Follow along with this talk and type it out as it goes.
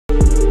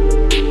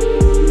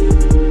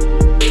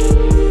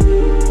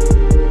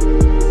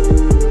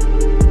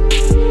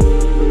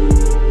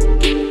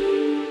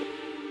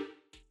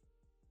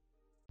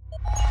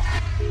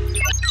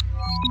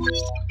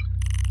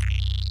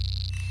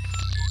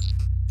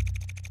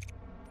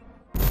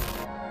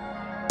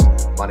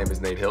My name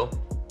is Nate Hill.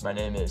 My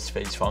name is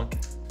FaZe Funk.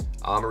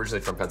 I'm originally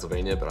from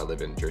Pennsylvania, but I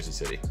live in Jersey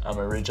City. I'm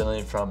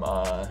originally from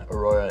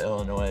Aurora,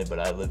 Illinois, but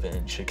I live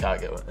in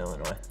Chicago,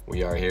 Illinois.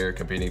 We are here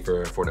competing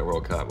for Fortnite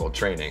World Cup, well,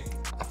 training.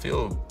 I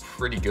feel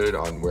pretty good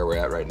on where we're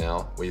at right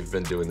now. We've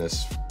been doing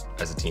this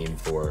as a team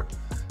for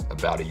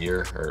about a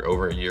year, or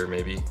over a year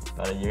maybe.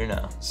 About a year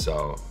now.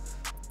 So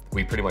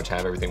we pretty much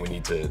have everything we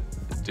need to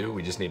do.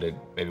 We just need to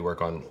maybe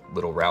work on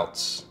little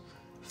routes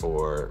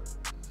for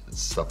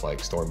stuff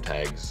like storm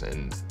tags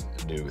and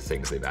new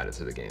things they've added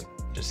to the game.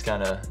 Just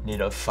kind of need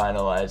to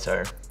finalize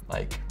our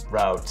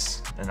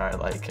routes and our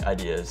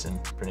ideas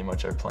and pretty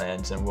much our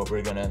plans and what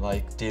we're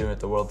gonna do at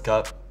the World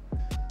Cup.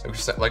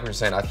 Like we were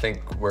saying, I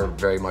think we're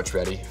very much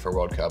ready for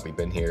World Cup. We've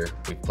been here,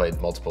 we've played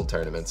multiple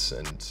tournaments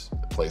and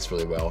placed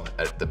really well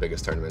at the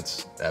biggest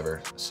tournaments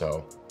ever.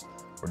 So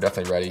we're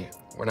definitely ready.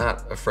 We're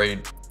not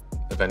afraid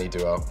of any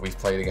duo. We've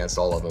played against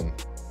all of them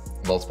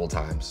multiple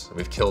times.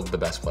 We've killed the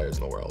best players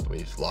in the world.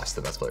 We've lost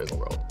the best players in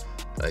the world.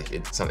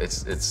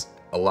 It's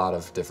a lot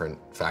of different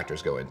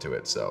factors go into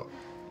it. So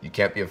you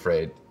can't be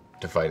afraid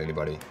to fight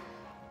anybody.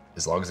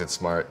 As long as it's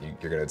smart,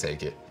 you're gonna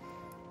take it.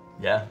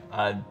 Yeah,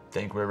 I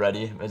think we're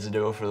ready as a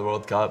duo for the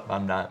World Cup.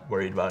 I'm not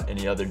worried about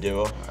any other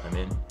duo. I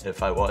mean,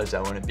 if I was,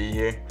 I wouldn't be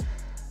here.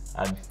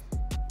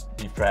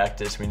 We've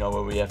practiced, we know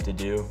what we have to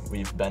do.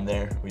 We've been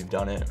there, we've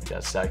done it, we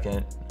got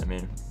second. I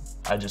mean,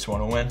 I just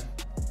want to win.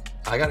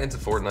 I got into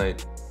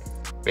Fortnite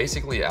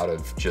basically out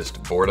of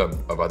just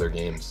boredom of other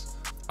games.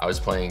 I was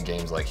playing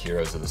games like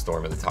Heroes of the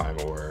Storm at the time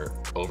or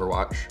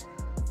Overwatch.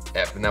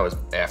 And that was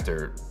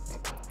after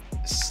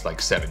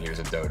 7 years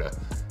of Dota.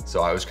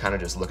 So I was kind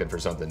of just looking for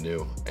something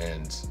new.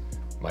 And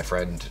my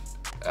friend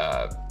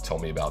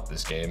told me about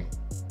this game.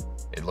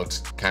 It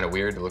looked kind of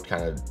weird. It looked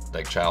kind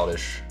of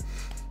childish,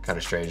 kind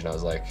of strange. And I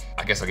was like,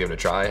 I guess I'll give it a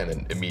try. And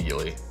then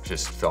immediately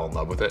just fell in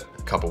love with it.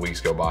 A couple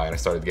weeks go by and I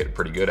started getting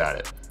pretty good at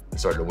it. I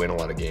started to win a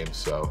lot of games,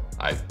 so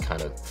I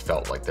kind of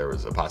felt like there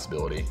was a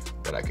possibility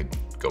that I could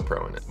go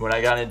pro in it. When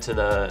I got into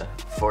the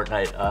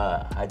Fortnite,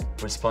 I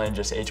was playing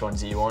just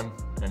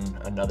H1Z1 and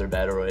another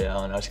battle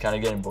royale, and I was kind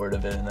of getting bored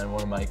of it. And then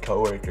one of my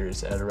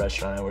coworkers at a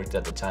restaurant I worked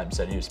at the time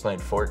said he was playing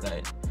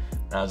Fortnite,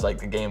 and I was like,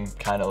 the game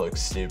kind of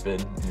looks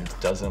stupid, it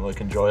doesn't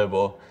look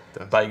enjoyable.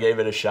 But I gave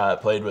it a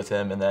shot, played with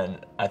him, and then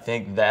I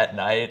think that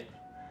night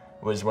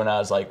was when I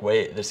was like,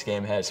 wait, this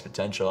game has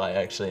potential. I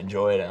actually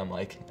enjoy it. And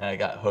I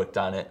got hooked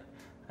on it.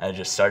 I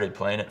just started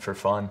playing it for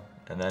fun,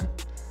 and then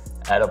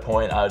at a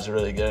point I was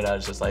really good. I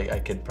was just like, I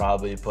could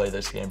probably play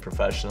this game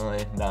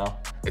professionally now.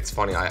 It's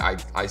funny,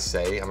 I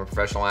say I'm a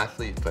professional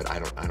athlete, but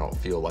I don't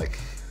feel like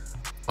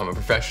I'm a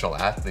professional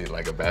athlete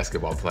like a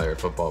basketball player,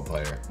 football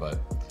player. But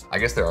I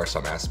guess there are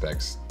some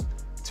aspects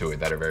to it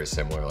that are very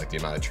similar, like the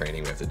amount of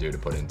training we have to do to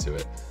put into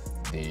it.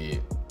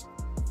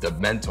 The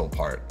mental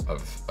part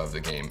of the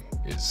game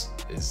is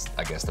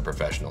I guess the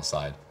professional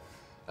side.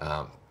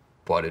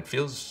 But it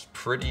feels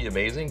pretty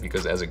amazing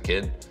because as a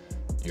kid,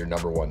 your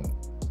number one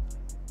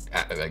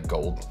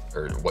goal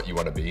or what you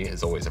want to be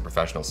is always a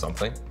professional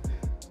something.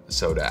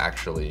 So to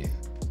actually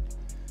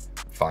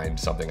find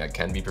something I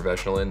can be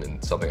professional in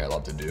and something I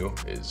love to do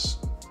is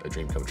a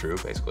dream come true,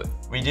 basically.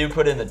 We do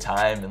put in the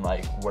time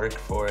and work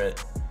for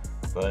it.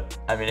 But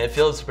I mean, it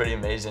feels pretty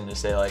amazing to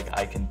say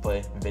I can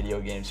play video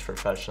games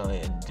professionally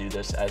and do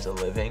this as a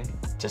living.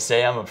 To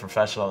say I'm a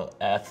professional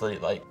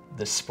athlete,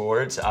 the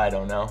sports, I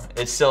don't know.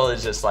 It still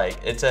is just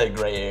it's a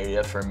gray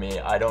area for me.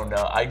 I don't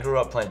know. I grew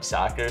up playing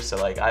soccer,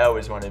 so I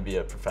always wanted to be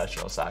a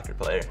professional soccer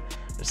player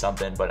or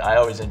something, but I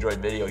always enjoyed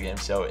video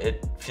games, so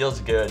it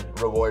feels good,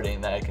 rewarding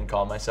that I can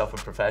call myself a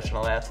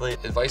professional athlete.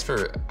 Advice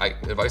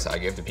I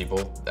give to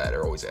people that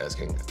are always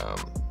asking,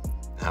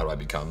 how do I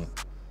become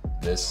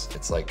this?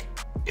 It's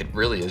it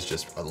really is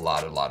just a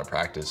lot of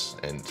practice,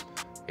 and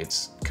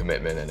it's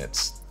commitment and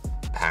it's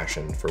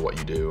passion for what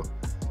you do.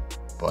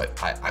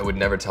 But I would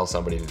never tell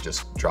somebody to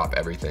just drop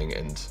everything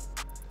and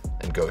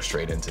go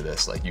straight into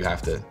this. You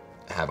have to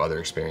have other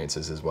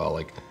experiences as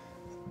well.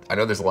 I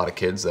know there's a lot of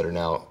kids that are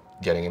now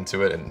getting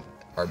into it and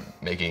are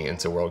making it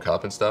into World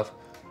Cup and stuff,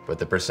 but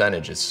the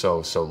percentage is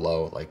so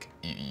low.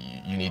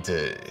 You need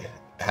to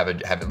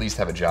at least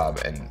have a job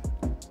and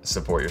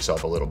support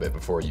yourself a little bit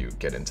before you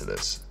get into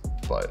this.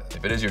 But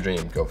if it is your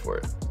dream, go for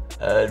it.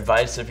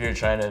 Advice if you're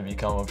trying to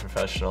become a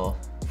professional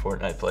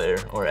Fortnite player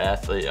or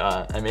athlete,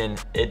 I mean,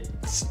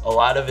 a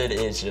lot of it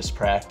is just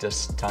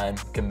practice, time,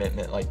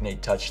 commitment, like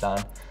Nate touched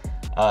on.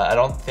 I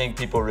don't think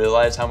people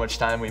realize how much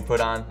time we put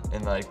on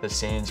in the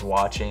scenes,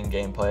 watching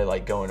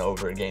gameplay, going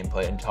over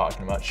gameplay and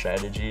talking about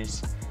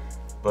strategies.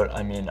 But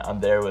I mean, I'm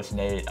there with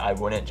Nate. I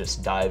wouldn't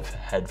just dive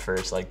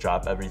headfirst,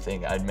 drop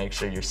everything. I'd make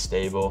sure you're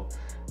stable,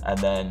 and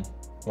then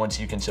once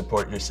you can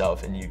support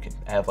yourself and you can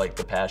have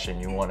the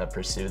passion you want to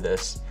pursue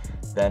this,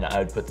 then I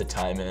would put the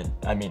time in.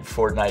 I mean,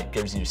 Fortnite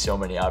gives you so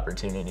many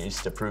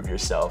opportunities to prove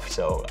yourself,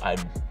 so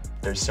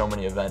there's so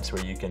many events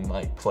where you can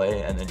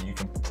play, and then you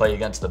can play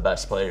against the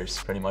best players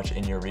pretty much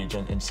in your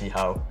region and see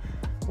how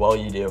well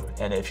you do.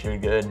 And if you're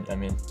good, I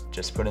mean,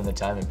 just put in the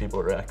time and people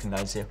will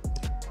recognize you.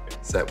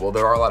 Well,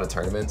 there are a lot of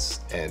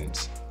tournaments,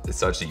 and as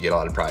such that you get a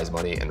lot of prize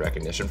money and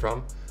recognition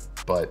from,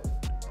 but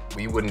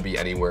we wouldn't be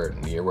anywhere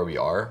near where we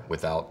are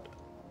without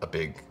a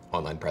big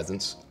online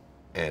presence.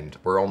 And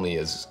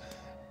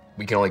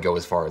we can only go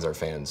as far as our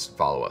fans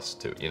follow us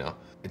too, you know?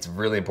 It's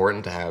really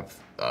important to have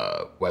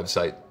a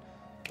website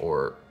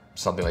or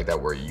something like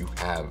that where you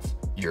have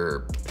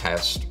your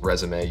past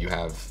resume, you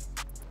have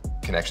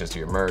connections to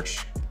your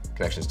merch,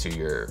 connections to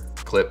your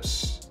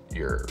clips,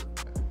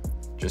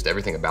 just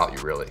everything about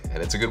you really.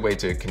 And it's a good way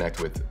to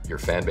connect with your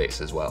fan base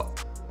as well.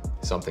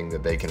 Something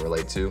that they can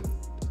relate to.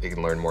 They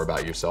can learn more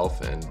about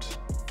yourself and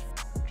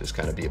just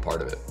kind of be a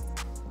part of it.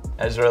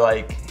 As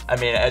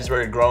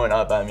we're growing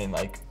up,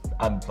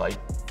 I'm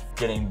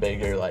getting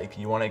bigger. Like,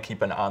 you want to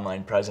keep an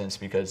online presence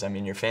because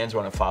your fans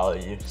want to follow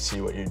you,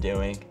 see what you're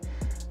doing.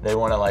 They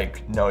want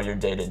to know your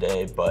day to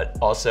day, but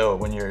also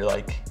when you're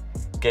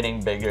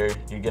getting bigger,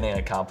 you're getting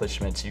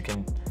accomplishments,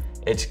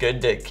 it's good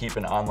to keep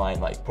an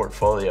online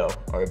portfolio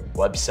or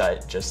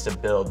website just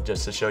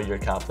to show your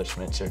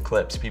accomplishments, your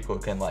clips. People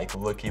can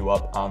look you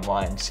up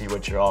online, see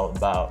what you're all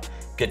about,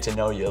 get to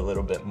know you a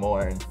little bit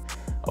more. And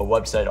a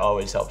website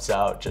always helps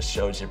out, just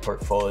shows your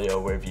portfolio,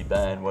 where have you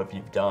been, what have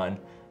you done,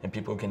 and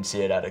people can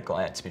see it at a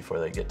glance before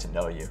they get to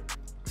know you.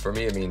 For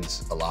me, it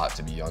means a lot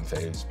to be on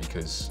FaZe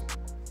because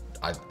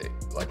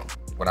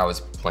when I was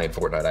playing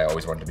Fortnite, I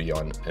always wanted to be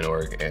on an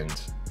org, and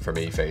for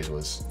me, FaZe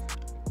was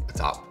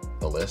atop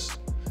the list.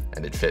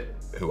 And it fit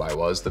who I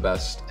was the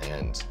best,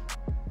 and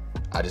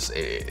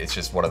it's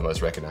just one of the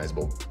most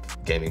recognizable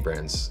gaming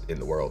brands in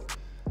the world.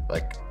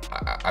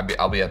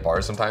 I'll be at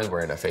bars sometimes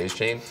wearing a FaZe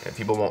chain, and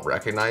people won't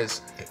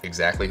recognize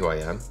exactly who I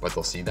am, but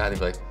they'll see that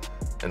and be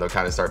and they'll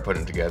kind of start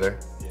putting it together,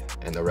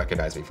 and they'll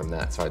recognize me from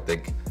that. So I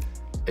think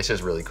it's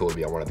just really cool to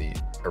be on one of the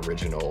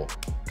original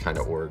kind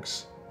of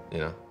orgs, you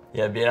know?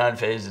 Yeah, being on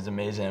FaZe is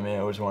amazing.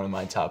 It was one of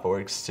my top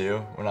orgs too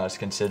when I was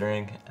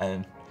considering,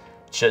 and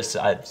just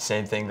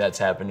same thing that's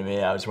happened to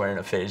me. I was wearing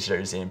a FaZe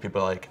jersey and people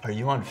are like, "Are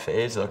you on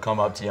FaZe?" They'll come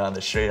up to you on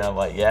the street and I'm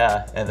like,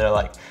 "Yeah." And they're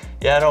like,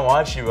 "Yeah, I don't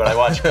watch you, but I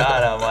watch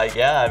God." I'm like,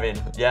 "Yeah,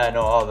 I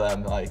know all of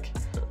them."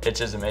 It's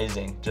just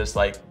amazing. Just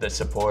the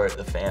support,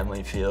 the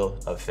family feel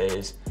of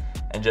FaZe,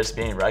 and just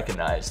being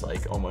recognized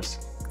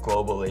almost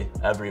globally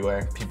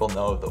everywhere. People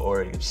know the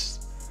org.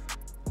 It's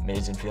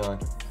amazing feeling.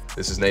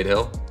 This is Nate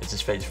Hill. This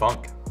is FaZe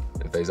Funk.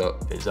 And FaZe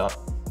up. FaZe up.